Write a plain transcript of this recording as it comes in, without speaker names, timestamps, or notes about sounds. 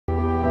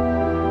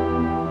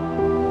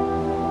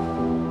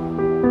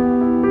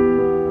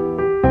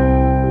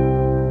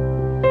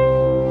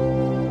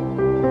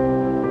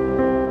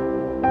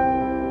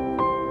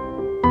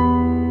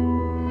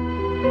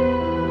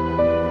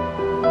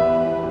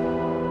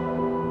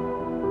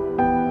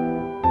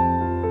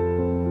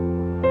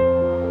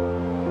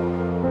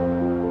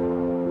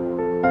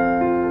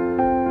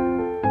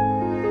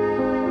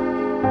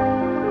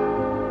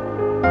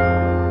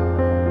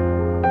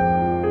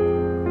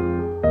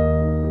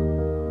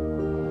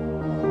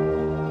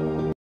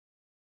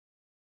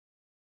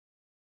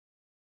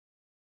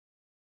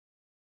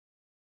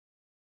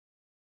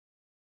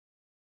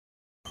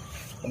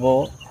അപ്പോ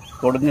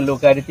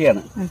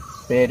കൊടുങ്ങല്ലൂർക്കാരത്തിയാണ്.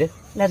 പേര്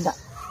ലത.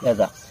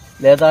 ലത.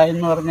 ലത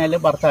എന്ന് പറഞ്ഞാല്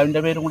ഭർത്താവിന്റെ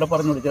പേരും കൂടെ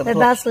പറഞ്ഞു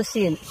കൊടുക്കുക.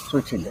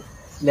 സുശീൽ.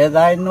 ലത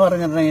എന്ന്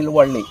പറഞ്ഞിട്ടുണ്ടെങ്കിൽ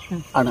വള്ളി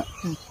ആണ്.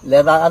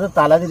 ലത അത്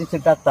തല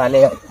തിരിച്ചിട്ട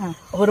തലയായി.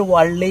 അപ്പൊ ഒരു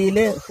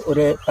വള്ളിയില്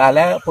ഒരു തല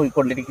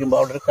പോയിക്കൊണ്ടിരിക്കുമ്പോ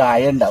അവിടെ ഒരു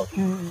കായ ഉണ്ടാവും.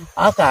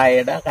 ആ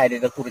കായയുടെ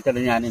കാര്യത്തെ കുറിച്ചാണ്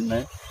ഞാൻ ഇന്ന്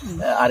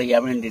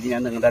അറിയാൻ വേണ്ടിയിട്ട്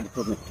ഞാൻ നിങ്ങളുടെ അടുത്ത്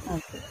വന്നു.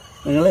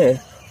 നിങ്ങള്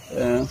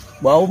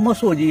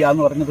ഭൗമസൂചിക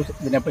എന്ന് പറഞ്ഞൊരു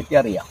ഇതിനെപ്പറ്റി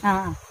അറിയാം.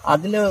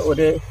 അതില്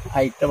ഒരു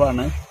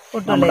ഐറ്റമാണ്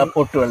നമ്മുടെ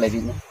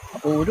പൊട്ടുവെള്ളരി.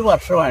 അപ്പൊ ഒരു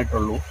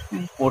വർഷമായിട്ടുള്ളൂ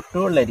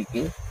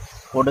പൊട്ടുവെള്ളരിക്ക്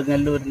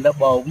കൊടുങ്ങല്ലൂരിന്റെ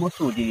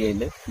ഭൗമസൂചികയിൽ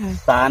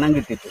സ്ഥാനം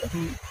കിട്ടിയിട്ടുണ്ട്.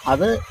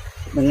 അത്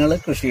നിങ്ങൾ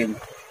കൃഷി ചെയ്യുന്നു.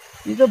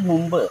 ഇത്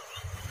മുമ്പ്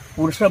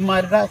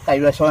പുരുഷന്മാരുടെ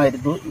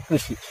കൈവശമായിരുന്നു ഈ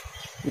കൃഷി.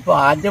 ഇപ്പൊ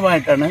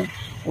ആദ്യമായിട്ടാണ്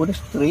ഒരു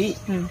സ്ത്രീ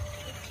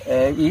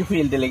ഈ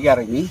ഫീൽഡിലേക്ക്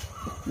ഇറങ്ങി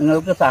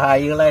നിങ്ങൾക്ക്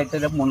സഹായികളായിട്ട്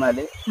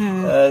 3-4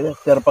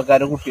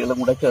 ചെറുപ്പക്കാരും കുട്ടികളും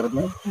കൂടെ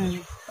ചേർന്ന്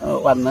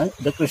വന്ന്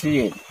ഇത് കൃഷി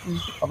ചെയ്യുന്നു.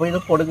 അപ്പൊ ഇത്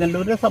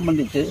കൊടുങ്ങല്ലൂരിനെ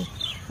സംബന്ധിച്ച്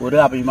ഒരു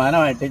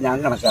അഭിമാനമായിട്ട് ഞാൻ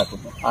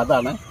കണക്കാക്കുന്നു.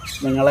 അതാണ്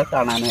നിങ്ങളെ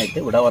കാണാനായിട്ട്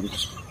ഇവിടെ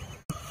വന്നത്.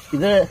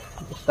 ഇത്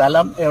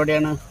സ്ഥലം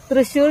എവിടെയാണ്?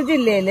 തൃശ്ശൂർ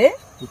ജില്ലയില്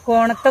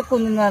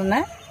കോണത്തക്കുന്ന് എന്ന് പറഞ്ഞ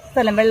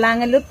സ്ഥലം,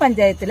 വെള്ളാങ്ങല്ലൂർ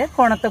പഞ്ചായത്തിലെ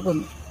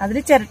കോണത്തക്കുന്ന്. അതിൽ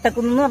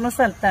ചിരട്ടക്കുന്ന് എന്ന് പറഞ്ഞ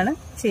സ്ഥലത്താണ്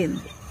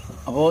ചെയ്യുന്നത്.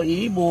 അപ്പോ ഈ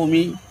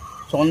ഭൂമി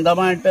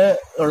സ്വന്തമായിട്ട്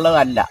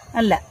ഉള്ളതല്ല,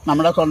 അല്ല,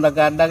 നമ്മുടെ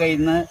സ്വന്തക്കാരുടെ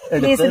കയ്യിൽ നിന്ന്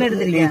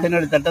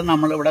ലീസിനെടുത്തിട്ട്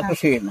നമ്മൾ ഇവിടെ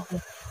കൃഷി ചെയ്യുന്നു.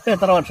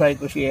 എത്ര വർഷമായി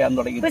കൃഷി ചെയ്യാൻ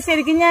തുടങ്ങി? ഇപ്പൊ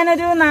ശരിക്കും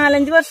ഞാനൊരു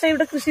 4-5 വർഷം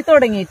ഇവിടെ കൃഷി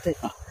തുടങ്ങിയിട്ട്.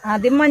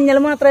 ആദ്യം മഞ്ഞൾ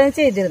മാത്രമേ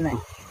ചെയ്തിരുന്നത്.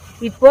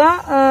 ഇപ്പൊ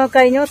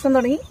കഴിഞ്ഞ വർഷം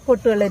തുടങ്ങി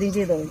പൊട്ടുവെള്ളരിയും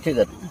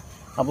ചെയ്തിരുന്നു.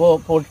 അപ്പോ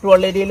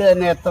പൊട്ടുവെള്ളരിയിൽ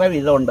തന്നെ എത്ര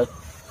വിധമുണ്ട്?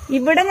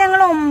 ഇവിടെ ഞങ്ങൾ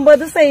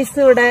 9 സൈസ്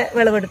ഇവിടെ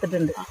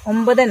വിളവെടുത്തിട്ടുണ്ട്.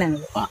 9 ഇനങ്ങൾ.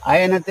 ആ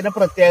ഇനത്തിന്റെ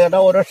പ്രത്യേകത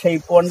ഓരോ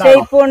ഷേപ്പ്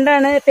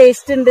കൊണ്ടാണ്.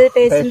 ടേസ്റ്റ് ഉണ്ട്,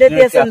 ടേസ്റ്റിന്റെ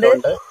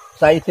വ്യത്യാസമുണ്ട്,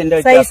 സൈസിന്റെ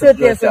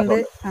വ്യത്യാസമുണ്ട്.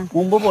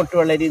 മുമ്പ്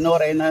പൊട്ടുവെള്ളരി എന്ന്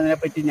പറയുന്നതിനെ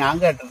പറ്റി ഞാൻ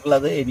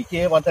കേട്ടിട്ടുള്ളത്, എനിക്ക്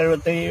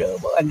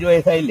 10-75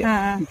 വയസ്സായില്ലേ,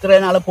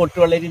 ഇത്രയും നാള്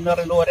പൊട്ടുവെള്ളരി എന്ന്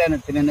പറയുന്നത്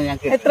ഒരിനത്തിന് ഞാൻ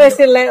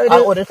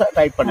കേട്ടിട്ടുള്ള ഒരു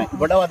ടൈപ്പാണ്.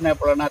 ഇവിടെ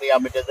വന്നപ്പോഴാണ്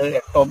അറിയാൻ പറ്റിയത്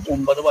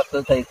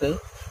 8-9-10 സൈസ്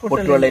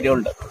പൊട്ടുവെള്ളരി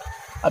ഉണ്ട്.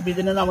 അപ്പൊ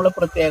ഇതിന് നമ്മൾ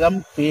പ്രത്യേകം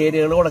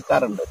പേരുകൾ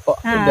കൊടുക്കാറുണ്ട്. ഇപ്പൊ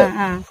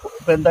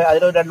എന്താ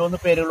അതിൽ 2-3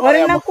 പേരുകൾ?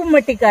 ഒരെണ്ണം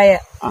കുമ്മട്ടിക്കായ,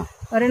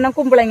 ഒരെണ്ണം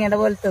കുമ്പളങ്ങയുടെ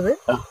പോലത്തത്,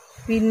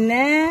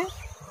 പിന്നെ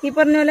ഈ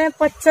പറഞ്ഞ പോലെ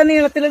പച്ച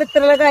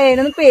നീളത്തിലെടുത്തുള്ള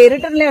കായൊന്നും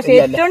പേരിട്ടിട്ടില്ല. പക്ഷെ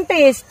ഏറ്റവും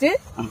ടേസ്റ്റ്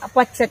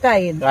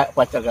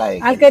പച്ചക്കായ.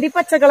 ആൾക്കാർ ഈ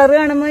പച്ച കളർ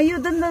കാണുമ്പോ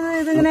ഇതെന്തത്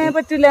ഇതിങ്ങനെ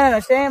പറ്റൂല,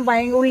 പക്ഷെ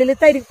ഉള്ളില്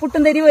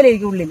പുട്ടും തരി പോലെ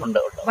ആയിരിക്കും, ഉള്ളിൽ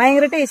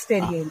ഭയങ്കര ടേസ്റ്റ്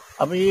ആയിരിക്കും.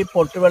 അപ്പൊ ഈ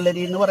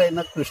പൊട്ടുവെള്ളരി എന്ന്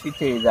പറയുന്ന കൃഷി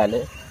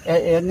ചെയ്താല്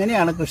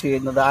എങ്ങനെയാണ് കൃഷി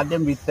ചെയ്യുന്നത്?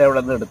 ആദ്യം വിത്ത്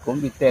എവിടെ നിന്ന് എടുക്കും?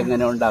 വിത്ത്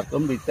എങ്ങനെ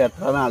ഉണ്ടാക്കും? വിത്ത്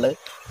എത്ര നാള്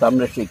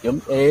സംരക്ഷിക്കും?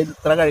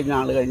 എത്ര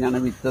നാള് കഴിഞ്ഞാണ്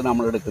വിത്ത്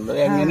നമ്മൾ എടുക്കുന്നത്?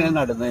 എങ്ങനെയാണ്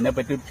നടുന്നതിനെ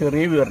പറ്റി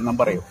ചെറിയ വിവരണം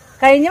പറയും.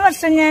 കഴിഞ്ഞ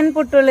വർഷം ഞാൻ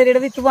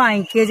പൊട്ടുവെള്ളരിയുടെ വിത്ത്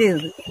വാങ്ങിക്കുക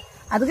ചെയ്തത്.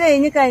 അത്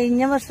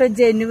കഴിഞ്ഞ വർഷം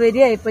ജനുവരി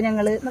ആയപ്പോ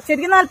ഞങ്ങള്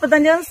ശരിക്കും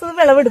 45 ദിവസം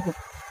വിളവെടുക്കും.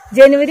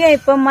 ജനുവരി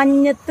ആയപ്പോ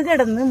മഞ്ഞത്ത്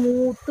കിടന്ന്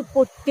മൂത്ത്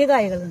പൊട്ടിയ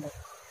കായകളുണ്ട്.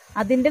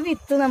 അതിന്റെ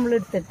വിത്ത് നമ്മൾ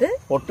എടുത്തിട്ട്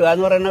പൊട്ടുക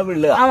എന്ന് പറയുന്നത്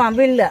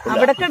വിള്ള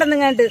അവിടെ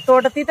കിടന്നുങ്ങാണ്ട്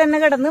തോട്ടത്തിൽ തന്നെ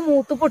കിടന്ന്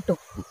മൂത്ത് പൊട്ടും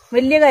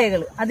വലിയ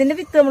കായകൾ. അതിന്റെ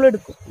വിത്ത് നമ്മൾ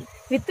എടുക്കും.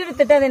 വിത്ത്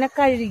എടുത്തിട്ട് അതിനെ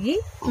കഴുകി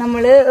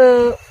നമ്മള്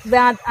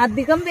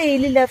അധികം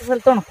വെയിലില്ലാത്ത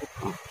സ്ഥലത്ത് ഉണക്കും.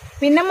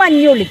 പിന്നെ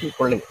മഞ്ഞൊള്ളിക്കും.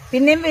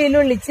 പിന്നെയും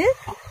വെയിലൊള്ളിച്ച്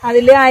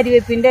അതില്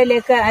ആര്യവേപ്പിന്റെ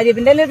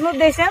ഇല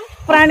ഉദ്ദേശം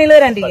പ്രാണികൾ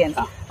വരാണ്ടിരിക്കാൻ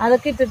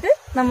അതൊക്കെ ഇട്ടിട്ട്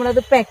നമ്മളത്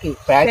പാക്ക്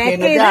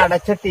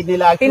ചെയ്ത്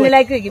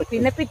ടിന്നിലാക്കി വെക്കും.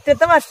 പിന്നെ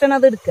പിറ്റത്തെ വർഷം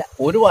അത് എടുക്കുക.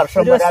 ഒരു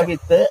വർഷം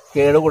വിത്ത്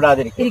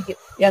കേടുകൂടാതിരിക്കും.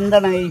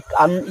 എന്താണ്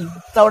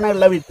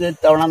ഇത്തവണയുള്ള വിത്ത്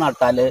ഇത്തവണ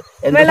നട്ടാല്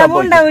വിളവും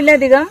ഉണ്ടാവില്ല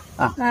അധികം,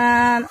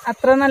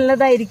 അത്ര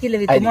നല്ലതായിരിക്കില്ല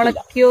വിത്ത്,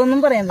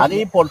 മുളയ്ക്കോന്നും പറയാൻ. അത്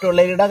ഈ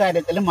പൊട്ടുവെള്ളരിയുടെ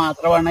കാര്യത്തിൽ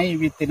മാത്രമാണ് ഈ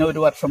വിത്തിന് ഒരു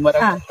വർഷം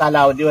വരെ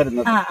കാലാവധി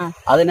വരുന്നത്.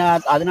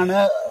 അതിനാണ്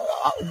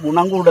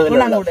ഗുണം കൂടുതൽ.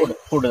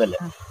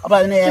 അപ്പൊ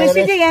അതിന്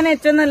കൃഷി ചെയ്യാൻ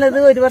ഏറ്റവും നല്ലത്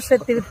ഒരു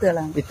വർഷത്തെ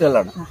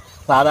വിത്തുകളാണ്.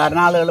 സാധാരണ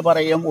ആളുകൾ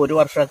പറയും ഒരു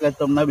വർഷമൊക്കെ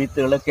എത്തുന്ന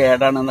വിത്തുകൾ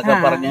കേടാണെന്നൊക്കെ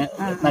പറഞ്ഞ്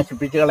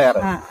നശിപ്പിച്ച്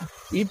കളയാറ്.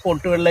 ഈ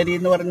പൊട്ടുവെള്ളരി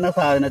എന്ന് പറയുന്ന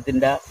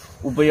സാധനത്തിന്റെ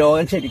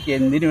ഉപയോഗം ശരിക്കും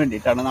എന്തിനു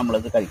വേണ്ടിയിട്ടാണ്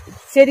നമ്മളത് കഴിക്കുന്നത്?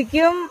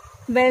 ശരിക്കും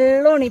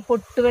വെള്ളമാണ്. ഈ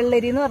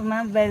പൊട്ടുവെള്ളരി എന്ന്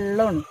പറഞ്ഞാൽ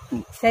വെള്ളമാണ്.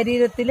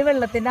 ശരീരത്തിൽ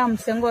വെള്ളത്തിന്റെ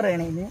അംശം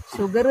കുറയണേന്,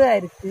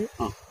 ഷുഗറുകാർക്ക്,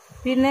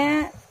 പിന്നെ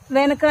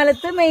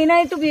വേനൽക്കാലത്ത്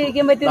മെയിനായിട്ട്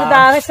ഉപയോഗിക്കാൻ പറ്റിയ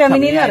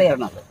ദാഹശമനി എന്ന് പറയാം.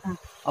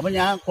 അപ്പൊ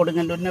ഞാൻ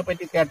കൊടുങ്ങല്ലൂരിനെ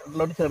പറ്റി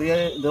കേട്ടിട്ടുള്ള ഒരു ചെറിയ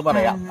ഇത്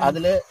പറയാം.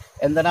 അതില്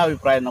എന്താണ്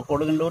അഭിപ്രായം?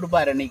 കൊടുങ്ങല്ലൂർ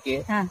ഭരണിക്ക്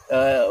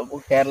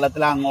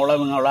കേരളത്തിലെ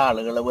അങ്ങോളം ഇങ്ങോളം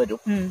ആളുകൾ വരും.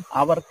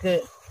 അവർക്ക്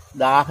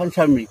ദാഹം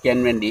ശമിക്കാൻ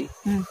വേണ്ടി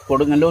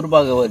കൊടുങ്ങല്ലൂർ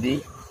ഭഗവതി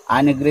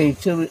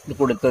അനുഗ്രഹിച്ച്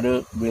കൊടുത്തൊരു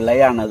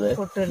വിളയാണത്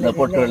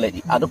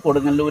പൊട്ടുവെള്ളരി. അത്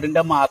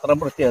കൊടുങ്ങല്ലൂരിന്റെ മാത്രം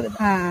പ്രത്യേകത.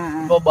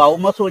 ഇപ്പൊ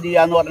ഭൗമസൂചിക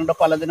എന്ന് പറഞ്ഞിട്ട്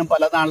പലതിനും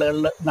പല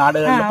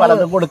നാടുകളിൽ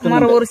പലതും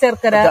കൊടുക്കുന്നുണ്ട്.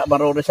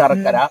 മറൂർ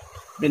ശർക്കര,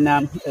 പിന്നെ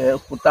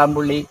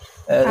കുത്താമ്പുള്ളി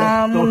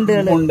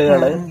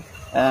മുണ്ടുകള്,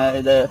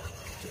 ഇത്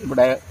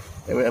ഇവിടെ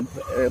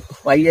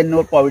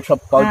പയ്യന്നൂർ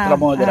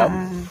പവിത്രമോതിരം,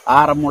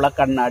 ആറന്മുള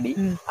കണ്ണാടി,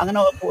 അങ്ങനെ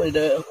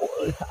ഇത്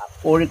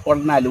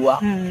കോഴിക്കോടൻ അലുവ,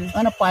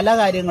 അങ്ങനെ പല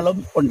കാര്യങ്ങളും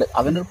ഉണ്ട്.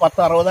 അതിനൊരു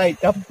 10-60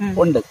 ഐറ്റം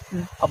ഉണ്ട്.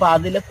 അപ്പൊ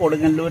അതില്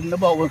കൊടുങ്ങല്ലൂരിന്റെ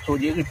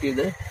ഭൗമസൂചിക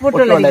കിട്ടിയത്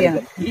പൊട്ടുവെള്ളരി.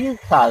 ഈ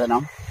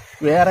സാധനം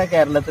വേറെ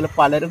കേരളത്തിൽ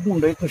പലരും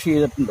കൊണ്ടുപോയി കൃഷി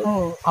ചെയ്തിട്ടുണ്ട്.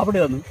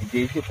 അവിടെ ഒന്നും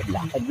വിജയിച്ചിട്ടില്ല.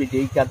 അത്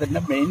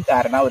വിജയിക്കാത്തതിന്റെ മെയിൻ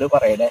കാരണം അവർ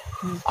പറയണേ,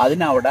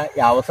 അതിനവിടെ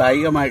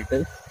വ്യാവസായികമായിട്ട്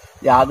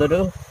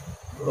യാതൊരു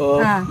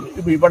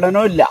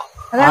വിപണനവും ഇല്ല,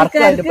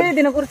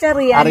 ഇതിനെ കുറിച്ച്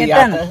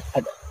അറിയാത്ത.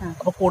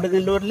 അപ്പൊ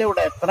കൊടുങ്ങല്ലൂരിൽ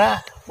ഇവിടെ എത്ര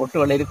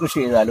പൊട്ടുവെള്ളരി കൃഷി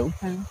ചെയ്താലും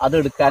അത്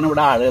എടുക്കാൻ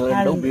ഇവിടെ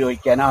ആളുകളുണ്ട്,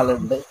 ഉപയോഗിക്കാൻ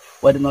ആളുണ്ട്,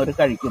 വരുന്നവർ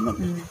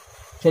കഴിക്കുന്നുണ്ട്.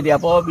 ശരി,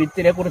 അപ്പൊ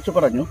വിത്തിനെ കുറിച്ച്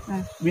പറഞ്ഞു.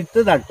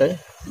 വിത്ത് നട്ട്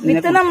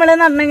നമ്മള്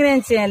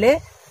നടന്നെങ്ങനെയാന്ന് വെച്ചാല്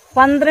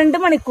 12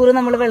 മണിക്കൂർ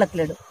നമ്മൾ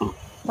വെള്ളത്തിലിടും.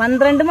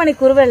 12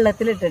 മണിക്കൂർ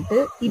വെള്ളത്തിലിട്ടിട്ട്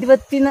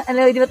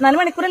 24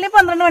 മണിക്കൂർ അല്ലെങ്കിൽ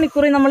 12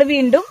 മണിക്കൂർ നമ്മൾ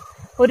വീണ്ടും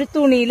ഒരു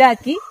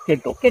തുണിയിലാക്കി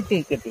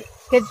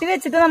കെട്ടി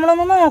വെച്ചിട്ട്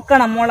നമ്മളൊന്ന്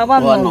നോക്കണം മുള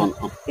വന്നു.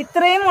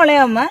 ഇത്രയും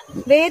മുളയാകുമ്പോ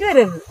വേര്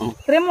വരരുത്,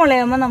 ഇത്രയും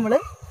മുളയാകുമ്പോ നമ്മള്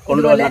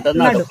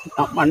നടും.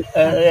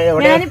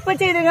 ഞാനിപ്പോ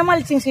ചെയ്തിരിക്കുന്ന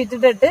മൾച്ചിങ് ഷീറ്റ്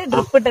ഇട്ടിട്ട്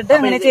ഡ്രിപ്പ് ഇട്ടിട്ട്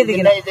അങ്ങനെ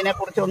ചെയ്തിരിക്കുന്നത്. ഇതിനെ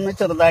കുറിച്ച് ഒന്ന്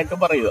ചെറുതായിട്ട്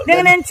പറയൂ.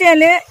 ഇതെങ്ങനെയാന്ന്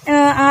വെച്ചാല്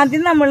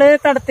ആദ്യം നമ്മള്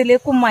തടത്തില്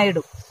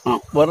കുമ്മായിടും.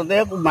 വെറുതെ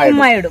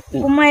കുമ്മായിടും.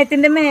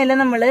 കുമ്മായത്തിന്റെ മേലെ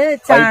നമ്മള്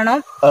ചാണം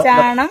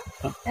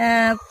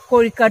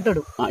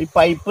കോഴിക്കാട്ടിടും. ഈ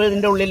പൈപ്പ്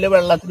ഇതിന്റെ ഉള്ളില്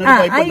വെള്ളത്തിന്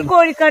ഈ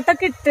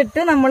കോഴിക്കാട്ടൊക്കെ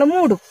ഇട്ടിട്ട് നമ്മള്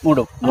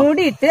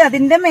മൂടിയിട്ട്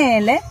അതിന്റെ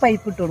മേലെ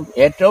പൈപ്പ് ഇട്ട് കൊടുക്കും.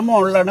 ഏറ്റവും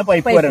മുകളിലാണ്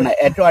പൈപ്പ് വരണത്,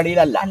 ഏറ്റവും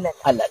അടിയിലല്ല.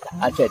 അല്ലല്ല,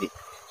 ശരി.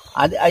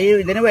 അത്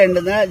ഇതിന്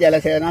വേണ്ടുന്ന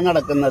ജലസേചനം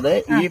നടക്കുന്നത്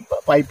ഈ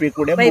പൈപ്പിൽ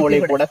കൂടെ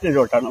മുകളിൽ കൂടെ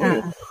കീഴോട്ടാണ്.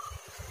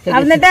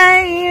 എന്നിട്ട്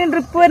ഈ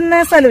ഡ്രിപ്പ് വരുന്ന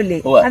സ്ഥലമില്ലേ,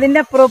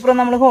 അതിന്റെ അപ്പുറം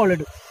നമ്മൾ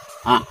ഹോളിടും.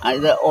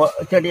 ഇത്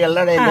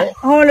ചെടികളുടെ ഇടയില്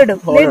ഹോളിടും.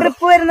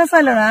 ഡ്രിപ്പ് വരുന്ന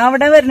സ്ഥലമാണ്,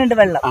 അവിടെ വരുന്നുണ്ട്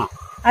വെള്ളം,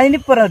 അതിന്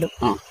ഇപ്പുറം ഇടും.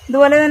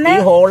 ഇതുപോലെ തന്നെ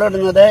ഈ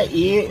ഹോളിടുന്നത്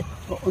ഈ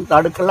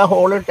തടുക്കുള്ള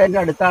ഹോളിട്ടതിന്റെ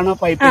അടുത്താണ്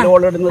പൈപ്പിൽ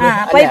ഹോളിടുന്നത്.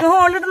 പൈപ്പ്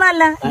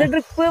ഹോളിടുന്നല്ല, ഇത്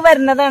ഡ്രിപ്പ്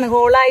വരുന്നതാണ്,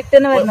 ഹോളായിട്ട്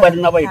തന്നെ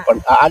വരുന്ന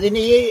പൈപ്പാണ്. അതിന്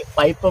ഈ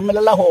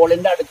പൈപ്പുമ്മിലുള്ള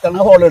ഹോളിന്റെ അടുത്താണ്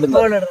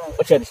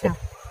ഹോളിടുന്നത്. ശരി ശരി.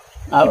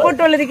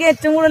 പൊട്ടുവെള്ളരിക്ക്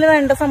ഏറ്റവും കൂടുതൽ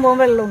വേണ്ട സംഭവം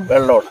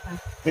വെള്ളമാണ്.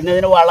 പിന്നെ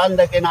ഇതിന് വളം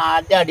എന്തൊക്കെയാണ്?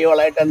 ആദ്യം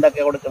അടിവളമായിട്ട്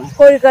എന്തൊക്കെയാ കൊടുക്കണം?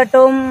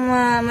 കോഴിക്കാട്ടവും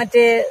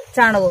മറ്റേ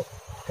ചാണകവും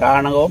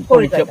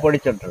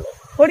പൊടിച്ചിട്ടുള്ളത്.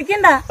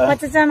 പൊടിക്കണ്ട,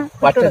 പച്ചച്ചാണ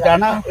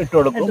ഇട്ട്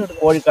കൊടുക്കും,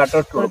 കോഴിക്കാട്ടം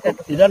ഇട്ട് കൊടുക്കും.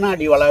 ഇതാണ്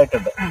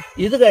അടിവളമായിട്ടുണ്ട്.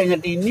 ഇത്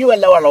കഴിഞ്ഞിട്ട് ഇനി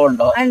വല്ല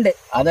വളമുണ്ടോ? ഉണ്ട്.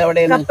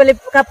 അതെവിടെയാണ്?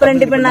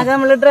 കപ്പലണ്ടി പിണ്ണാക്ക്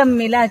നമ്മള്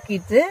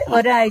ഡ്രമ്മിലാക്കിയിട്ട്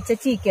ഒരാഴ്ച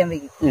ചീക്കാൻ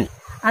വെക്കും.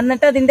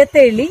 എന്നിട്ട് അതിന്റെ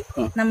തെളി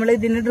നമ്മൾ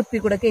ഇതിന് ഡ്രിപ്പിൽ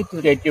കൂടെ കയറ്റി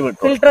വിടും.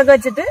 ഫിൽറ്ററൊക്കെ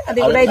വെച്ചിട്ട്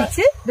അതിൽ കൂടെ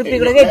അരിച്ച് ഡ്രിപ്പിൽ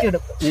കൂടെ കയറ്റി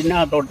വിടും.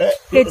 ഇതിനകത്തോട്ട്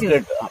കയറ്റി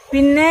വിടും.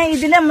 പിന്നെ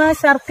ഇതിൽ നമ്മൾ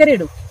ശർക്കര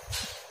ഇടും.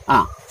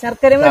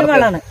 ശർക്കര ഒരു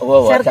വളമാണ്,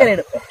 ശർക്കര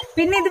ഇടും.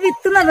 പിന്നെ ഇത്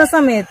വിത്ത് നടുന്ന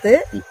സമയത്ത്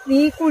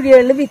ഈ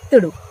കുഴികളിൽ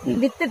വിത്തിടും.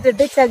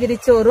 വിത്തിട്ടിട്ട്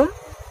ചകിരിച്ചോറും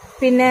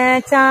പിന്നെ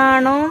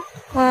ചാണവും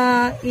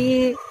ഈ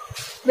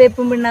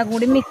വേപ്പും പിണ്ണാക്കും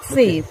കൂടി മിക്സ്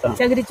ചെയ്യും.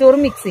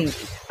 ചകിരിച്ചോറും മിക്സ് ചെയ്യും.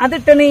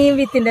 അതിട്ടാണ് ഈ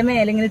വിത്തിന്റെ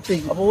മേലെ ഇങ്ങനെ ഇട്ട്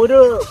വയ്ക്കും. അപ്പൊ ഒരു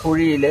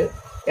കുഴിയില്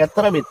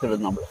എത്ര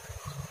വിത്തിടും നമ്മൾ?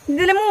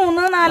 ഇതില്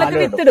 3-4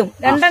 വിത്തിടും.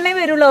 2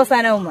 വരുള്ളൂ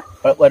അവസാനമാകുമ്പോ.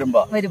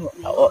 വരുമ്പോ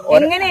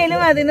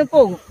എങ്ങനെയാലും അതിന്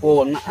പോകും,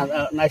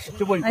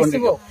 നശിച്ചു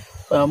പോയിക്കൊണ്ടിരിക്കും.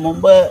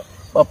 മുമ്പ്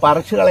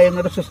പറിച്ചു കളയുന്ന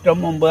ഒരു സിസ്റ്റം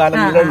മുമ്പ്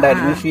കാലങ്ങളിൽ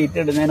ഉണ്ടായിരുന്നു. ഷീറ്റ്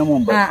ഇടുന്നതിന്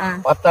മുമ്പ്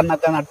 10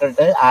 എണ്ണൊക്കെ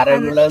നട്ടിട്ട്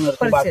ആരോഗ്യമുള്ളത്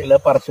നിർത്തി ബാക്കിയുള്ള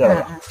പറിച്ചു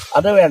കളയാം.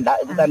 അത് വേണ്ട,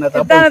 ഇത് തന്നെ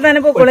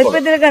പൊക്കോളൂ. ഇപ്പൊ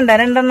ഇതിൽ കണ്ട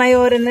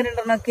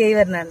 2-2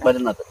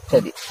 വരുന്നത്.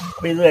 ശരി.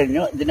 അപ്പൊ ഇത്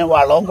കഴിഞ്ഞു. ഇതിന്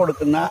വളവും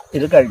കൊടുക്കുന്ന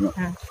ഇത് കഴിഞ്ഞു.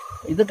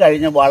 ഇത്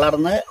കഴിഞ്ഞ്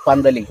വളർന്ന്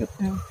പന്തലിക്കും.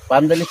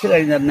 പന്തലിച്ച്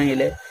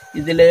കഴിഞ്ഞിട്ടുണ്ടെങ്കിൽ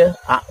ഇതില്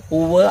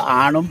പൂവ്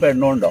ആണും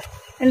പെണ്ണും ഉണ്ടോ?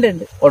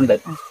 ഉണ്ട്.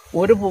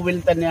 ഒരു പൂവിൽ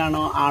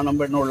തന്നെയാണോ ആണും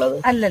പെണ്ണും ഉള്ളത്?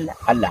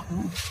 അല്ല.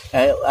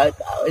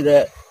 ഇത്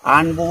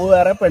ആൺപൂവ്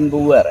വേറെ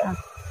പെൺപൂവ് വേറെ.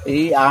 ഈ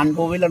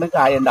ആൺപൂവിലാണ്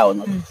കായ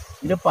ഉണ്ടാവുന്നത്.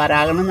 ഇത്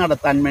പരാഗണം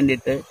നടത്താൻ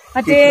വേണ്ടിട്ട്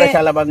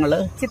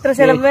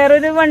ചിത്രശലഭം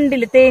വേറൊരു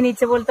വണ്ടില്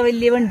തേനീച്ച പോലത്തെ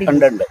വലിയ വണ്ടി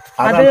ഉണ്ട്.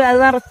 അത്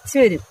നിറച്ചു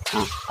വരും.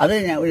 അത്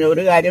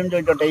ഒരു കാര്യം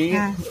ചോദിച്ചോട്ടെ, ഈ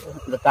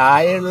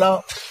കായുള്ള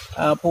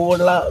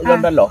പൂവുള്ള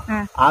ഇതുണ്ടല്ലോ,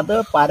 അത്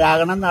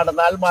പരാഗണം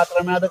നടന്നാൽ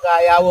മാത്രമേ അത്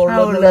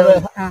കായാവുള്ളൂ എന്നുള്ളത്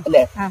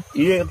അല്ലെ?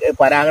 ഈ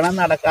പരാഗണം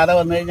നടക്കാതെ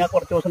വന്നു കഴിഞ്ഞാൽ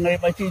കുറച്ച് ദിവസം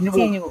കഴിയുമ്പോൾ ചീഞ്ഞു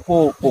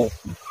പോവും.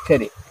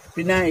 ശരി.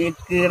 പിന്നെ ഈ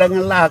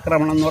കീടങ്ങളുടെ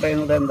ആക്രമണം എന്ന്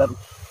പറയുന്നത് എന്താണ്?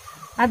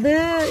 അത്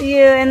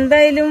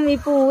എന്തായാലും ഈ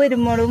പൂ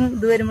വരുമ്പോഴും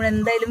ഇത് വരുമ്പോഴും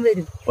എന്തായാലും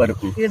വരും.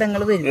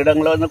 കീടങ്ങൾ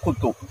വന്ന്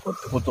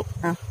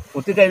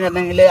കുത്തി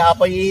കഴിഞ്ഞിട്ടുണ്ടെങ്കിൽ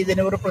അപ്പൊ ഈ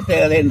ഇതിന് ഒരു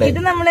പ്രത്യേകതയുണ്ട്. ഇത്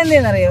നമ്മൾ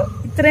എന്താണെന്നറിയോ,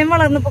 ഇത്രയും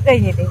വളർന്നിപ്പോ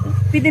കഴിഞ്ഞില്ലേ,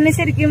 ഇതിന്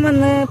ശരിക്കും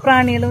വന്ന്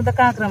പ്രാണികളും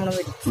ഇതൊക്കെ ആക്രമണം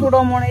വരും.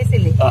 സുഡോമോണൈസ്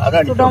ഇല്ലേ,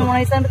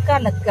 സുഡോമോണൈസ് ആണ്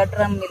കലക്ക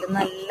ഡ്രമ്മിൽ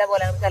നല്ല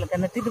പോലെ കലക്ക.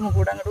 എന്നിട്ട് ഇതും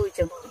കൂടെ അങ്ങോട്ട്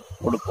ഒഴിച്ചു കൊടുക്കും.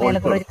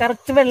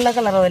 കറക്റ്റ് വെള്ള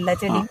കളറോ അല്ല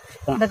ചെടി,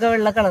 ഇതൊക്കെ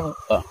വെള്ള കളറോ.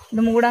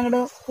 ഇതും കൂടെ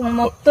അങ്ങോട്ട്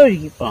മൊത്തം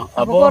ഒഴിക്കും.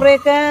 അപ്പൊ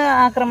കൊറേയൊക്കെ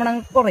ആക്രമണം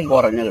കുറയും.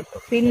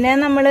 പിന്നെ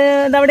നമ്മള്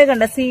ഇതവിടെ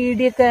കണ്ട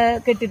സീഡി ഒക്കെ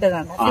കെട്ടിട്ട്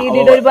കണ്ട,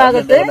 സീഡിയുടെ ഒരു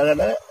ഭാഗത്ത്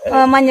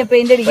മഞ്ഞ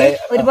പെയിന്റ് അടിക്കും,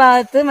 ഒരു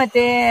ഭാഗത്ത്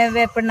മറ്റേ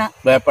വേപ്പെണ്ണ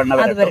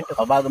അത് വരട്ടും.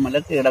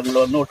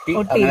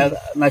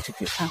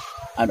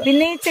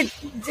 പിന്നെ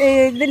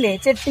ഇതില്ലേ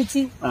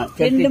ചെട്ടിച്ചി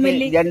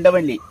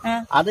ജണ്ടമല്ലി,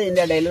 അത്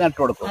ഇതിന്റെ ഇടയിൽ നട്ടു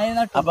കൊടുക്കും.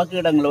 അപ്പൊ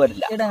കീടങ്ങൾ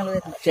വരില്ല.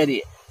 ശരി.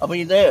 അപ്പൊ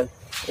ഇത്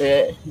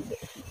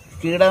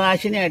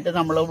കീടനാശിനിയായിട്ട്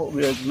നമ്മൾ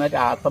ഉപയോഗിക്കുന്ന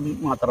രാസം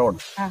മാത്രമാണ്,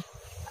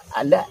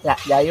 അല്ല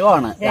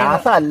ജൈവമാണ്.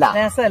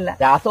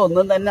 രാസം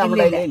ഒന്നും തന്നെ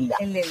നമ്മുടെ ഇല്ല.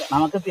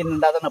 നമുക്ക്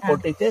തിന്നണ്ടാകുന്ന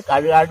പൊട്ടിച്ച്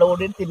കഴുകാട്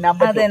കൂടി തിന്നാൻ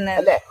പറ്റും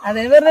അല്ലേ?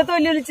 വെറുതെ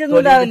തൊലി ഒലിച്ചൊന്നും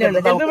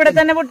ഇവിടെ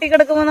തന്നെ പൊട്ടി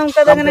കിടക്കുമ്പോ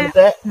നമുക്ക്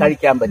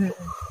കഴിക്കാൻ പറ്റും.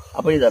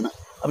 അപ്പൊ ഇതാണ്.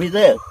 അപ്പൊ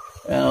ഇത്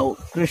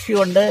കൃഷി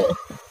കൊണ്ട്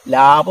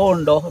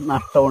ലാഭമുണ്ടോ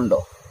നഷ്ടമുണ്ടോ?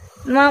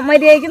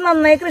 മര്യാദക്ക്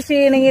നന്നായി കൃഷി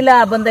ചെയ്യണമെങ്കിൽ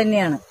ലാഭം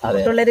തന്നെയാണ്.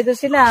 പൊട്ടുവെള്ളരി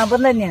കൃഷി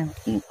ലാഭം തന്നെയാണ്.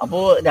 അപ്പോ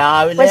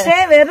രാവിലെ പക്ഷെ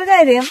വേറൊരു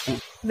കാര്യം,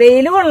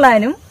 വെയില്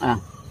കൊള്ളാനും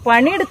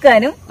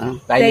പണിയെടുക്കാനും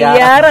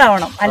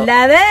തയ്യാറാവണം.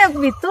 അല്ലാതെ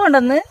വിത്ത്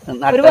കൊണ്ടുവന്ന്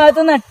ഒരു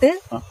ഭാഗത്ത് നട്ട്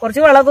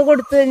കുറച്ച് വളമൊക്കെ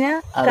കൊടുത്തു കഴിഞ്ഞാൽ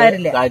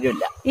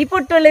കാര്യമില്ല. ഈ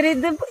പൊട്ടുവെള്ളരി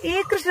ഇത് ഈ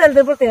കൃഷി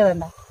സ്ഥലത്ത് പ്രത്യേകത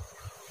ഉണ്ടാ,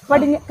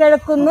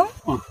 കിഴക്കുന്നും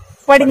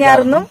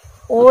പടിഞ്ഞാറുന്നും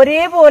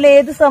ഒരേപോലെ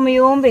ഏത്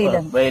സമയവും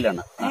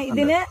വെയിലാണ്.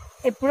 ഇതിന്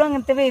എപ്പോഴും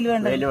അങ്ങനത്തെ വെയിൽ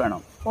വേണം.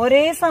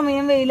 ഒരേ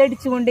സമയം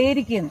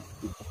വെയിലടിച്ചുകൊണ്ടേയിരിക്കുന്നു.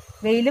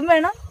 വെയിലും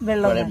വേണം,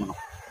 വെള്ളവും വേണം.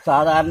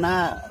 സാധാരണ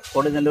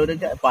കൊടുങ്ങല്ലൂര്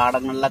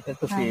പാടങ്ങളിലൊക്കെ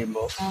കൃഷി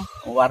ചെയ്യുമ്പോൾ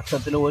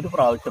വർഷത്തിൽ ഒരു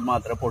പ്രാവശ്യം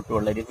മാത്രമേ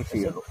പൊട്ടുവെള്ളരി കൃഷി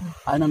ചെയ്യുള്ളൂ.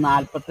 അതിന്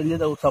 45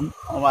 ദിവസം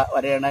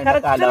വരെയാണ്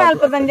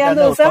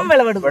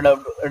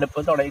വിളവെടുപ്പ്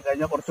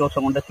തുടങ്ങിക്കഴിഞ്ഞാൽ കുറച്ച്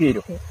ദിവസം കൊണ്ട്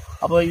തീരും.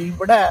 അപ്പൊ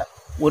ഇവിടെ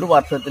ഒരു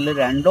വർഷത്തിൽ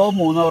 2 or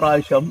 3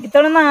 പ്രാവശ്യം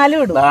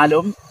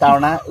 4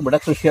 തവണ ഇവിടെ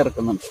കൃഷി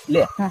ഇറക്കുന്നുണ്ട്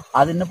ഇല്ലേ?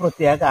 അതിന്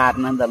പ്രത്യേക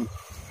കാരണം എന്താണ്?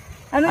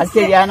 അത്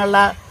ചെയ്യാനുള്ള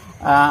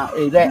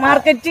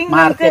മാർക്കറ്റിംഗ്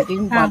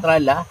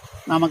മാത്രമല്ല,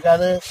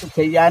 നമുക്കത്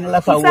ചെയ്യാനുള്ള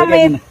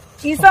സൗകര്യം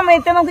ഈ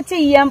സമയത്ത് നമുക്ക്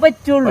ചെയ്യാൻ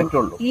പറ്റുള്ളൂ.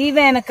 ഈ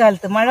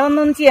വേനൽക്കാലത്ത് മഴ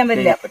ഒന്നും ചെയ്യാൻ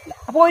പറ്റില്ല.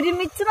 അപ്പൊ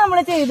ഒരുമിച്ച് നമ്മൾ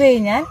ചെയ്തു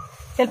കഴിഞ്ഞാൽ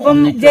ചിലപ്പം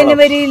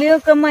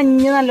ജനുവരിയിലൊക്കെ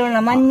മഞ്ഞ്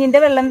നല്ലോണം, മഞ്ഞിന്റെ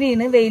വെള്ളം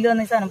വീണ് വെയിൽ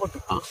വന്ന സാധനം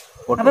പൊട്ടും.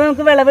 അപ്പൊ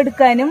നമുക്ക്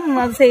വിളവെടുക്കാനും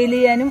അത് സെയിൽ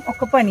ചെയ്യാനും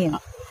ഒക്കെ പണിയാണ്.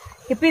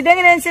 ഇപ്പൊ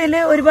ഇതെങ്ങനെയാ വെച്ചാല്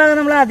ഒരു ഭാഗം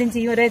നമ്മൾ ആദ്യം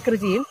ചെയ്യും, 1 ഏക്കർ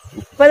ചെയ്യും.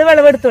 ഇപ്പൊ അത്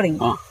വിളവെടുത്തു തുടങ്ങി,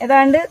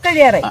 ഏതാണ്ട്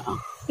കഴിയാറായി.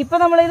 ഇപ്പൊ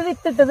നമ്മളിത്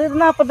വിത്തിട്ടത്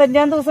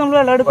 45-ാം ദിവസം നമ്മൾ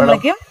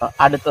വിളവെടുക്കുമ്പോഴേക്കും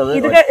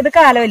ഇത്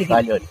കാലവലിക്കും.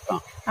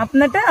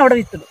 എന്നിട്ട് അവിടെ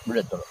വിത്തിടും.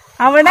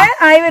 അവിടെ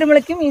ആയി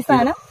വരുമ്പോഴേക്കും ഈ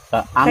സാധനം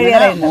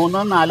അങ്ങനെ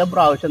 3-4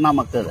 പ്രാവശ്യം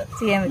നമുക്ക്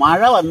മഴ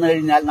വന്നു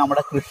കഴിഞ്ഞാൽ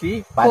നമ്മുടെ കൃഷി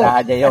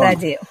പരാജയം.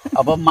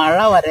 അപ്പൊ മഴ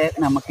വരെ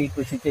നമുക്ക് ഈ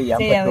കൃഷി ചെയ്യാൻ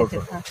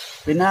പറ്റുള്ളൂ.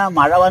 പിന്നെ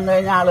മഴ വന്നു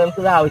കഴിഞ്ഞാൽ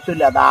ആളുകൾക്ക് ഇത്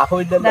ആവശ്യമില്ല,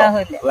 ദാഹമില്ലല്ലോ,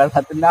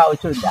 വെള്ളത്തിന്റെ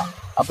ആവശ്യമില്ല.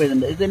 അപ്പൊ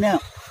ഇതിന്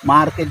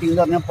മാർക്കറ്റിംഗ്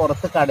എന്ന് പറഞ്ഞാൽ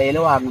പുറത്ത് കടയിൽ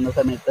വാങ്ങുന്ന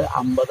സമയത്ത്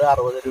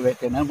 50-60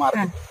 രൂപയ്ക്കാണ്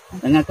മാർക്കറ്റ്.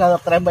 നിങ്ങൾക്ക് അത്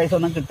അത്രയും പൈസ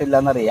ഒന്നും കിട്ടില്ല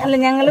എന്നറിയാം. അല്ല,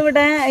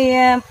 ഞങ്ങളിവിടെ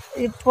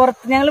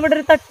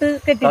ഒരു തട്ട്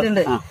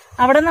കെട്ടിയിട്ടുണ്ട്.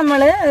 അവിടെ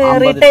നമ്മള്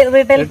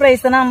റീറ്റെയിൽ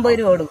പ്രൈസിന് 50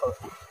 രൂപ കൊടുക്കും.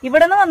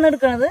 ഇവിടെ നിന്ന്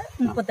വന്നെടുക്കണത്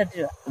 38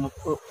 രൂപ.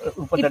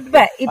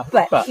 ഇപ്പൊ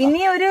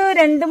ഇനി ഒരു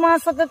 2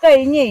 മാസമൊക്കെ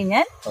കഴിഞ്ഞു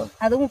കഴിഞ്ഞാൽ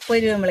അത് 30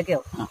 രൂപ.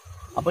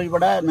 അപ്പൊ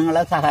ഇവിടെ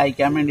നിങ്ങളെ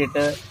സഹായിക്കാൻ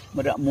വേണ്ടിയിട്ട്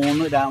 3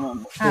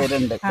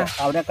 പേരുണ്ട്.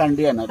 അവരെ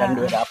കണ്ടു തന്നെ 2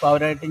 പേര്. അപ്പൊ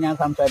അവരായിട്ട് ഞാൻ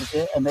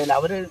സംസാരിച്ച് എന്തായാലും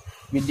അവര്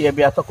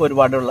വിദ്യാഭ്യാസമൊക്കെ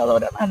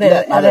ഒരുപാടുള്ളവരാണ്.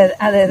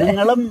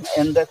 നിങ്ങളും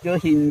എന്തൊക്കെയോ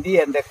ഹിന്ദി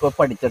എന്തൊക്കെയോ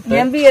പഠിച്ചിട്ട്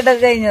ബി.എഡ്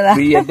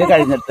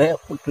കഴിഞ്ഞിട്ട്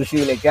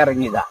കൃഷിയിലേക്ക്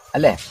ഇറങ്ങിയതാ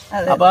അല്ലെ?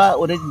 അപ്പൊ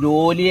ഒരു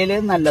ജോലിയില്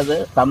നല്ലത്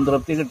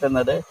സംതൃപ്തി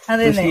കിട്ടുന്നത്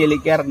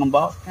കൃഷിയിലേക്ക്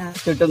ഇറങ്ങുമ്പോ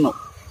കിട്ടുന്നു.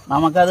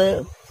 നമുക്കത്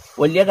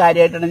വലിയ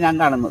കാര്യമായിട്ടാണ് ഞാൻ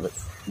കാണുന്നത്.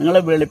 നിങ്ങൾ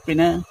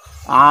വെളുപ്പിന്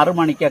 6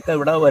 മണിക്കൊക്കെ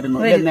ഇവിടെ വരുന്നു.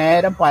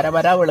 നേരം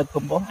പരപര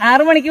വെളുക്കുമ്പോ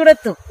 6 മണിക്ക് ഇവിടെ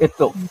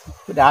എത്തും.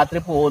 രാത്രി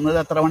പോകുന്നത്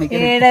എത്ര മണിക്ക്?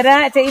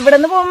 7:30. ഇവിടെ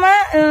നിന്ന് പോകുമ്പോ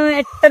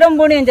 8:30-9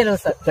 മണിയാവും ചില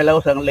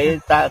ദിവസങ്ങളിൽ.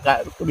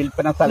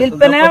 വിൽപ്പന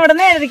ഇവിടെ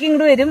നിന്ന് 7:30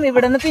 ഇങ്ങോട്ട് വരും.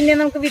 ഇവിടെ നിന്ന് പിന്നെ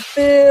നമുക്ക്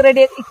വിത്ത്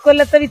റെഡി,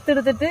 ഇക്കൊല്ലത്തെ വിത്ത്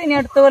എടുത്തിട്ട് ഇനി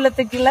അടുത്ത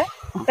കൊല്ലത്തേക്കുള്ള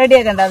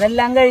റെഡിയാക്കണ്ട.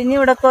 അതെല്ലാം കഴിഞ്ഞ്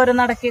ഇവിടെ ഓരോ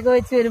നടക്കൊക്കെ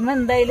വെച്ച് വരുമ്പോ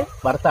എന്തായാലും.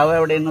 ഭർത്താവ്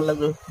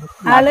എവിടെയാണുള്ളത്?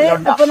 ആള്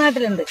ഇപ്പൊ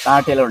നാട്ടിലുണ്ട്.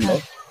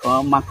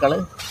 മക്കള്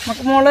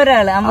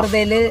മോളൊരാള്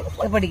അമൃതയില്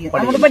പഠിക്കും.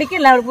 അമൃത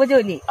പഠിക്കില്ല, അവൾക്ക്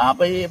ജോലി.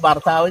 അപ്പൊ ഈ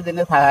ഭർത്താവ്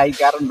ഇതിനെ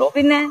സഹായിക്കാറുണ്ടോ?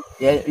 പിന്നെ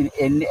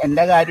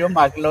എന്റെ കാര്യവും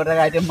ബാക്കിയുള്ളവരുടെ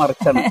കാര്യം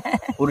മറിച്ചാണ്.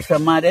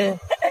 പുരുഷന്മാര്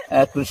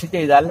കൃഷി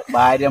ചെയ്താൽ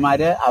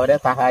ഭാര്യമാര് അവരെ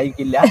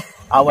സഹായിക്കില്ല,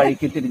 ആ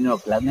വഴിക്ക് തിരിഞ്ഞു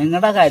നോക്കില്ല.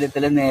 നിങ്ങളുടെ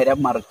കാര്യത്തിൽ നേരെ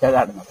മറിച്ച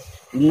കാണുന്നത്.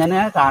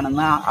 ഇങ്ങനെ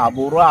കാണുന്ന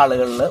അപൂർവ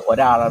ആളുകളിൽ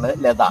ഒരാളാണ്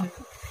ലത.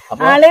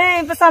 ആള്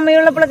ഇപ്പൊ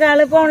സമയമുള്ളപ്പോഴൊക്കെ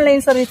ആള് ഇപ്പൊ ഓൺലൈൻ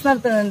സർവീസ്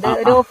നടത്തുന്നുണ്ട്.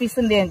 ഒരു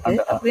ഓഫീസുണ്ട്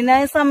ഞങ്ങൾക്ക്. പിന്നെ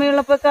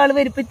സമയമുള്ളപ്പോഴൊക്കെ ആള്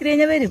വരും. ഇപ്പൊ ഇത്തിരി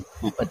കഴിഞ്ഞാൽ വരും.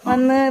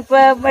 വന്ന് ഇപ്പൊ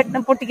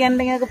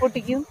പൊട്ടിക്കാനുണ്ടെങ്കിൽ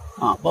പൊട്ടിക്കും.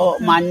 അപ്പൊ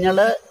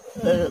മഞ്ഞള്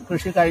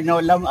കൃഷി കഴിഞ്ഞ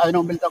കൊല്ലം അതിന്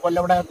മുമ്പിലത്തെ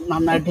കൊല്ലം ഇവിടെ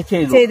നന്നായിട്ട്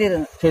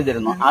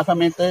ചെയ്തിരുന്നു. ആ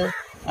സമയത്ത്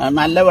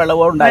നല്ല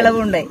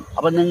വിളവുണ്ടായി.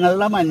 അപ്പൊ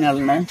നിങ്ങളുടെ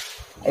മഞ്ഞളിന്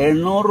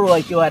 700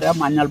 രൂപയ്ക്ക് വരെ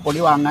മഞ്ഞൾപ്പൊടി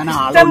വാങ്ങാൻ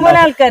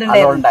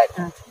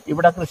ആളുണ്ടായിരുന്നു.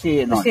 ഇവിടെ കൃഷി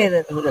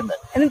ചെയ്യുന്നുണ്ട്.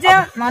 എന്നുവെച്ചാ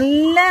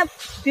നല്ല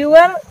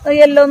പ്യുവർ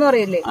യെല്ലോ എന്ന്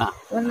പറയില്ലേ,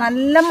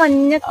 നല്ല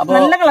മഞ്ഞ,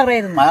 നല്ല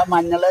കളറായിരുന്നു.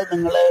 മഞ്ഞള്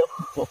നിങ്ങള്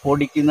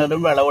പൊടിക്കുന്നതും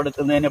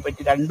വിളവെടുക്കുന്നതിനെ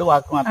പറ്റി 2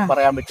 വാക്ക് മാത്രം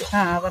പറയാൻ പറ്റും?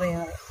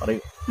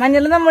 പറയൂ.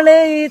 മഞ്ഞള് നമ്മള്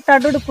ഈ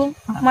തടെടുക്കും,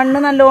 മണ്ണ്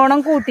നല്ലോണം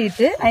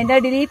കൂട്ടിയിട്ട് അതിന്റെ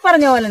അടിയിൽ ഈ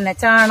പറഞ്ഞ പോലെ തന്നെ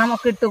ചാണം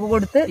ഒക്കെ ഇട്ട്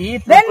കൊടുത്ത്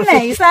തന്നെ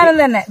ഈ സാധനം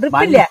തന്നെ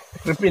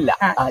ഡ്രിപ്പില്ല,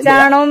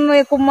 ചാണവും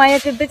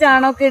കുമ്മായൊക്കെ ഇട്ട്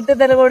ചാണകമൊക്കെ ഇട്ട്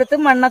തിര കൊടുത്ത്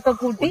മണ്ണൊക്കെ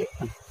കൂട്ടി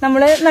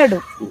നമ്മള്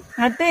നടും.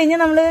 നട്ട് കഴിഞ്ഞ്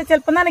നമ്മള്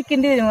ചിലപ്പോ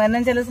നനയ്ക്കേണ്ടി വരും.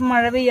 കാരണം ചില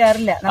മഴ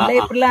പെയ്യാറില്ല. നമ്മൾ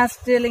ഏപ്രിൽ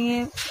ലാസ്റ്റ് അല്ലെങ്കിൽ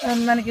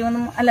നനയ്ക്കുമ്പോ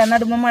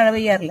നടുമ്പോ മഴ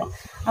പെയ്യാറില്ല.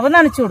 അപ്പൊ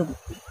നനച്ചു കൊടുക്കും.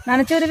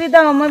 നനച്ചൊരു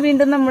വിധമാകുമ്പോ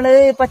വീണ്ടും നമ്മള്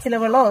പച്ചില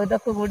വെള്ളമോ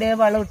ഇതൊക്കെ കൂടി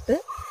വളം ഇട്ട്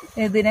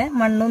ഇതിനെ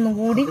മണ്ണൊന്നും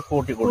കൂടി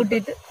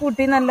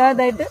കൂട്ടി നല്ല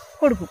ഇതായിട്ട്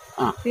കൊടുക്കും.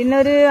 പിന്നെ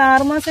ഒരു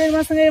 6 മാസം 7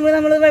 മാസം കഴിയുമ്പോൾ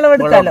നമ്മൾ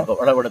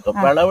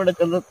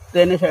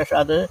വിളവെടുക്കുന്നതിന് ശേഷം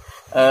അത്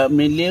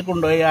മില്ലിൽ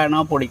കൊണ്ടുപോയാണോ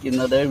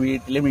പൊടിക്കുന്നത്,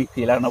 വീട്ടില്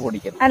മിക്സിയിലാണോ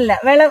പൊടിക്കുന്നത്? അല്ല,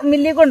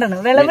 മില്ലിൽ കൊണ്ടാണ്.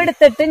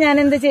 വിളവെടുത്തിട്ട് ഞാൻ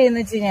എന്ത് ചെയ്യുന്ന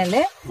വെച്ച്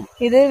കഴിഞ്ഞാല്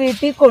ഇത്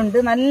വീട്ടിൽ കൊണ്ട്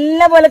നല്ല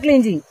പോലെ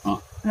ക്ലീൻ ചെയ്യും.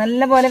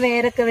 നല്ല പോലെ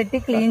വേരൊക്കെ വെട്ടി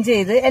ക്ലീൻ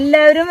ചെയ്ത്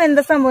എല്ലാവരും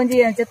എന്താ സംഭവം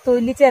ചെയ്യാന്ന് വെച്ചാൽ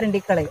തൊലി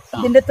ചിരണ്ടിക്കളയും.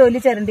 ഇതിന്റെ തൊലി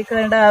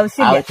ചിരണ്ടിക്കളയേണ്ട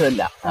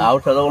ആവശ്യമില്ല.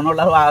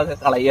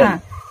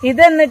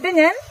 ഇത് എന്നിട്ട്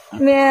ഞാൻ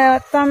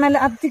തണൽ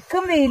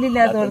അധികം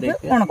വെയിലില്ലാത്തവർക്ക്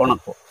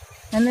ഉണക്കും.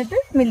 എന്നിട്ട്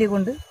മില്ലിൽ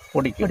കൊണ്ട്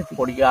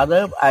പൊടിക്കും. അത്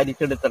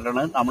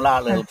അരിച്ചെടുത്തിട്ടാണ് നമ്മളെ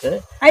ആളുകൾക്ക്.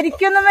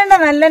 അരിക്കൊന്നും വേണ്ട,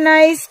 നല്ല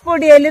നൈസ്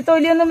പൊടി, അതില്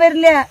തൊലിയൊന്നും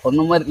വരില്ല,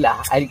 ഒന്നും വരില്ല,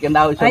 അരിക്കേണ്ട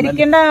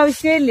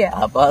ആവശ്യമില്ല.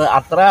 അപ്പൊ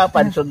അത്ര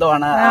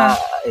പരിശുദ്ധമാണ്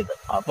ഇത്.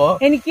 അപ്പൊ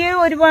എനിക്ക്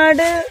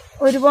ഒരുപാട്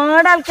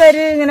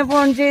ആൾക്കാര് ഇങ്ങനെ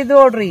ഫോൺ ചെയ്ത്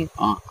ഓർഡർ ചെയ്യും.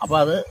 അപ്പൊ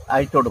അത്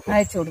അയച്ചു കൊടുക്കും.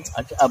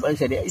 അപ്പൊ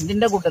ശരി.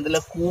 ഇതിന്റെ കൂട്ടത്തില്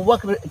കൂവ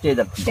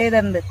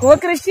ചെയ്തിട്ടുണ്ട്. കൂവ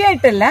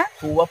കൃഷിയായിട്ടല്ല,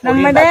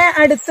 നമ്മുടെ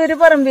അടുത്തൊരു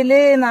പറമ്പില്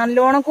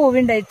നല്ലോണം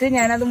കൂവ ഉണ്ടായിട്ട്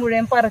ഞാനത്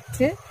മുഴുവൻ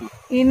പറിച്ച്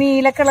ഈ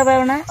നീല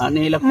കളറാവണ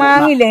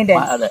മാങ്ങില്ല അതിന്റെ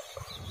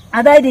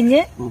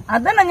അതരിഞ്ഞ്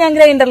അതാണ് ഞാൻ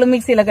ഗ്രൈൻഡറിൽ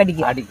മിക്സിയിലൊക്കെ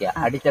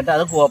അടിച്ചിട്ട്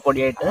അത്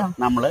കൂവപ്പൊടിയായിട്ട്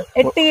നമ്മള്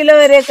 8 കിലോ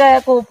വരെയൊക്കെ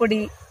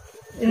കൂവപ്പൊടി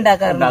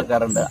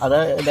ഉണ്ടാക്കാറുണ്ട്. അത്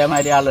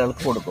ഇതേമാതിരി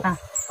ആളുകൾക്ക് കൊടുക്കും.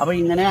 അപ്പൊ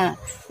ഇങ്ങനെ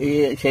ഈ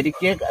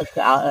ശരിക്ക്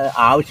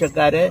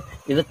ആവശ്യക്കാര്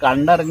ഇത്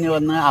കണ്ടറിഞ്ഞു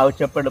വന്ന്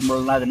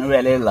ആവശ്യപ്പെടുമ്പോഴാണ് അതിന്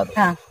വിലയുള്ളത്.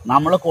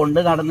 നമ്മൾ കൊണ്ട്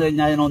നടന്നു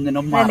കഴിഞ്ഞാൽ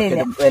അതിനൊന്നിനും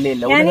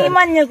വിലയില്ല. ഞാൻ ഈ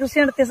മഞ്ഞൾ കൃഷി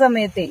നടത്തിയ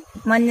സമയത്ത്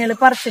മഞ്ഞൾ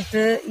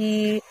പറിച്ചിട്ട് ഈ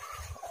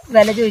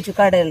വില ചോദിച്ചു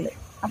കടകളില്.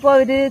 അപ്പൊ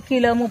അവര്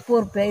കിലോ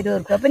 30 റുപ്യ 20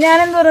 റുപ്യ. അപ്പൊ ഞാൻ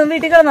എന്ത് പറഞ്ഞു,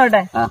 വീട്ടിൽ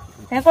കിടന്നോട്ടെ,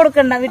 ഞാൻ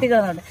കൊടുക്കണ്ട, വീട്ടിൽ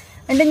കിടന്നോട്ടെ.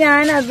 എന്നിട്ട്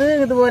ഞാൻ അത്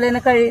ഇതുപോലെ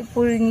തന്നെ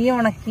പുഴുങ്ങി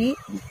ഉണക്കി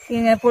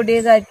ഇങ്ങനെ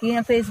പൊടിയൊക്കെ ആക്കി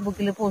ഞാൻ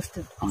ഫേസ്ബുക്കിൽ പോസ്റ്റ്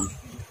ഇട്ടു.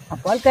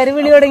 അപ്പൊ ആൾക്കാര്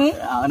വിളി തുടങ്ങി.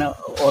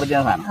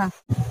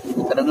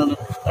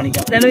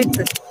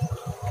 വിത്ത്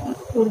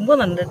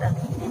കുറുമ്പൊന്നുണ്ട്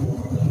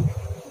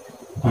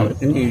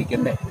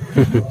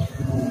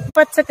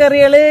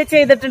പച്ചക്കറികള്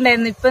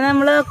ചെയ്തിട്ടുണ്ടായിരുന്നു. ഇപ്പൊ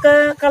നമ്മളൊക്കെ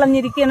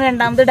കളഞ്ഞിരിക്കുകയാണ്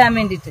രണ്ടാമത് ഇടാൻ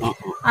വേണ്ടിട്ട്.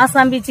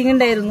 ആസാം ബീച്ചിങ്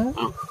ഉണ്ടായിരുന്നു,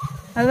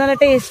 അത് നല്ല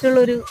ടേസ്റ്റ്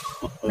ഉള്ളൊരു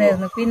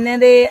ഇതായിരുന്നു. പിന്നെ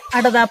ഇതേ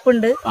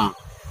അടതാപ്പുണ്ട്,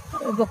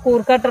 ഇപ്പൊ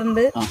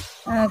കൂർക്കട്ടുണ്ട്,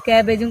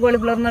 ക്യാബേജും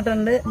കോളിഫ്ലവറും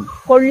നട്ടുണ്ട്,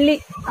 കൊള്ളി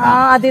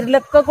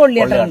അതിരിലൊക്കെ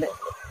കൊള്ളി ഇട്ടുണ്ട്.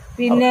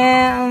 പിന്നെ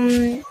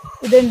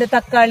ഇതുണ്ട്,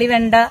 തക്കാളി,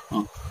 വെണ്ട,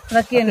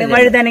 അതൊക്കെയുണ്ട്,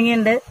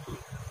 വഴുതനങ്ങയുണ്ട്.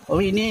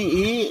 ഇനി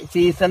ഈ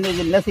സീസൺ,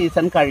 ഇതിന്റെ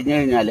സീസൺ കഴിഞ്ഞു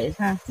കഴിഞ്ഞാല്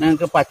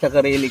നിങ്ങൾക്ക്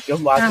പച്ചക്കറിയിലേക്കും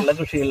ബാക്കിയുള്ള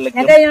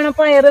കൃഷികളിലേക്കും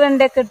പയറ്,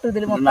 വെണ്ടയൊക്കെ ഇട്ടു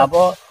ഇതിൽ.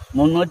 അപ്പൊ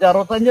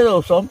 365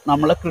 ദിവസവും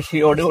നമ്മളെ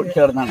കൃഷിയോട്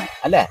ചേർന്നാണ്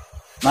അല്ലെ.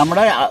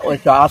 നമ്മുടെ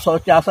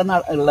ശ്വാസോച്ഛ്വാസം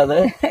ഉള്ളത്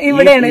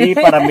ഇവിടെയാണ്, ഈ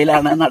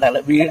പറമ്പിലാണ് നടല്.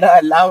 വീട്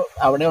എല്ലാം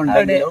അവിടെ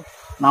ഉണ്ടെങ്കിലും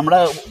നമ്മുടെ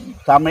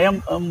സമയം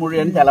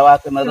മുഴുവൻ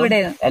ചെലവാക്കുന്നത്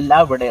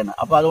എല്ലാം ഇവിടെയാണ്.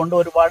 അപ്പൊ അതുകൊണ്ട്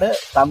ഒരുപാട്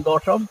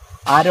സന്തോഷം,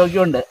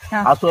 ആരോഗ്യമുണ്ട്,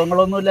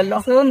 അസുഖങ്ങളൊന്നുമില്ലല്ലോ.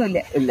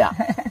 ഇല്ല.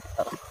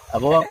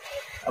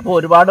 അപ്പൊ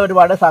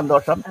ഒരുപാട്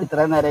സന്തോഷം.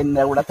 ഇത്രയും നേരം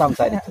എന്റെ കൂടെ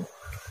സംസാരിച്ചു.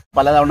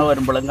 പലതവണ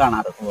വരുമ്പോഴും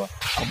കാണാറുണ്ട്.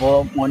 അപ്പോ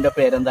മോന്റെ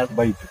പേരെന്താ?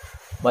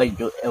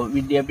 ബൈജു.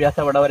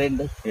 വിദ്യാഭ്യാസം എവിടെ വരെ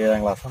ഉണ്ട്?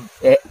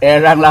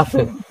 7ാം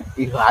ക്ലാസ്.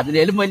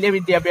 അതിനേലും വലിയ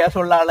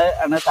വിദ്യാഭ്യാസമുള്ള ആള്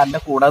ആണ് തന്റെ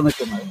കൂടെ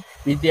നിൽക്കുന്നത്.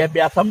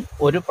 വിദ്യാഭ്യാസം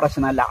ഒരു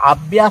പ്രശ്നമല്ല,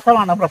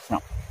 അഭ്യാസമാണ്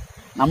പ്രശ്നം.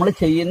 നമ്മൾ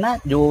ചെയ്യുന്ന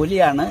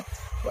ജോലിയാണ്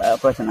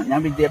പ്രശ്നം. ഞാൻ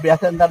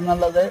വിദ്യാഭ്യാസം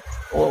എന്താണെന്നുള്ളത്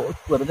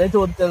വെറുതെ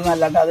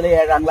ചോദിച്ചതെന്നല്ലാണ്ട് അതിൽ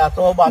 7ാം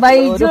ക്ലാസ്സോ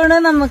ബൈജുവാണ്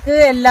നമുക്ക്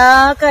എല്ലാ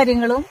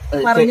കാര്യങ്ങളും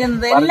പറഞ്ഞു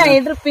തന്നത്. എല്ലാം ഈ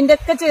ട്രിപ്പിന്റെ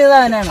ഒക്കെ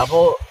ചെയ്തവനാണ്.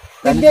 അപ്പോ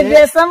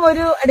വിദ്യാഭ്യാസം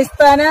ഒരു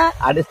അടിസ്ഥാന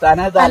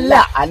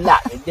അല്ല.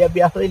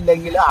 വിദ്യാഭ്യാസം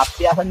ഇല്ലെങ്കിലും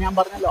അഭ്യാസം, ഞാൻ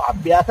പറഞ്ഞല്ലോ,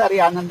 അഭ്യാസം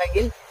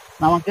അറിയാന്നുണ്ടെങ്കിൽ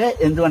നമുക്ക്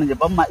എന്ത് വേണമെങ്കിലും.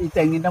 ഇപ്പം ഈ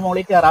തെങ്ങിന്റെ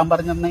മുകളിൽ കയറാൻ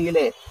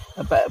പറഞ്ഞിട്ടുണ്ടെങ്കിലേ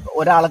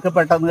ഒരാൾക്ക്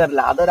പെട്ടെന്ന്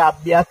കയറില്ല. അതൊരു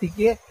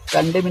അഭ്യാസിക്ക്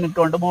 2 മിനിറ്റ്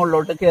കൊണ്ട്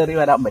മുകളിലോട്ട് കയറി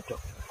വരാൻ പറ്റും.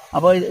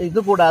 അപ്പൊ ഇത്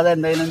കൂടാതെ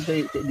എന്തെങ്കിലും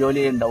ജോലി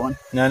ചെയ്യുന്നുണ്ടാവും?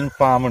 ഞാൻ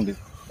ഫാമുണ്ട്.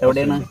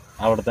 എവിടെയാണ്?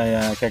 അവിടുത്തെ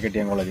കാക്കട്ടി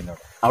കോളേജിന്റെ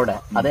അവിടെ.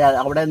 അതെ,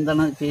 അവിടെ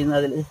എന്താണ് ചെയ്യുന്നത്?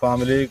 അതിൽ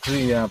ഫാമില്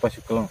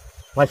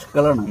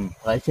പശുക്കളാണ്.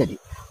 അത് ശരി.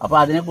 അപ്പൊ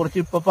അതിനെ കുറിച്ച്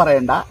ഇപ്പൊ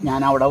പറയണ്ട,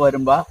 ഞാൻ അവിടെ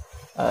വരുമ്പോ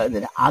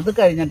അത്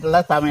കഴിഞ്ഞിട്ടുള്ള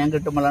സമയം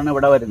കിട്ടുമ്പോഴാണ്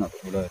ഇവിടെ വരുന്നത്.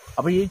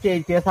 അപ്പൊ ഈ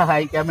ചേച്ചിയെ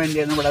സഹായിക്കാൻ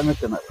വേണ്ടിയാണ് ഇവിടെ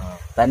നിൽക്കുന്നത്.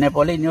 തന്നെ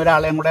പോലെ ഇനി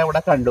ഒരാളെയും കൂടെ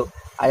ഇവിടെ കണ്ടു.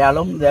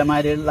 അയാളും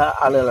ഇതേമാതിരിയുള്ള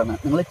ആളുകളാണ്.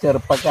 നിങ്ങൾ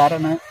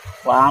ചെറുപ്പക്കാരാണ്,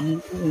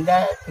 ഫാമിന്റെ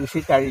കൃഷി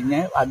കഴിഞ്ഞ്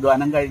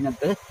അധ്വാനം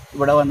കഴിഞ്ഞിട്ട്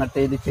ഇവിടെ വന്നിട്ട്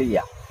ഇത്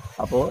ചെയ്യാം.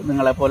 അപ്പോൾ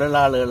നിങ്ങളെപ്പോലുള്ള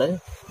ആളുകൾ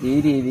ഈ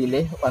രീതിയിൽ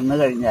വന്നു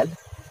കഴിഞ്ഞാൽ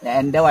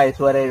എന്റെ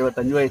വയസ്സ് വരെ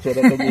 75 വയസ്സ്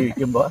വരെയൊക്കെ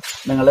ജീവിക്കുമ്പോൾ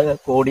നിങ്ങൾ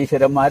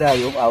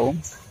കോടീശ്വരന്മാരായും ആവും,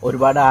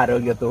 ഒരുപാട്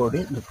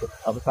ആരോഗ്യത്തോടെ നിൽക്കും.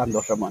 അപ്പൊ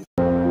സന്തോഷമാണ്.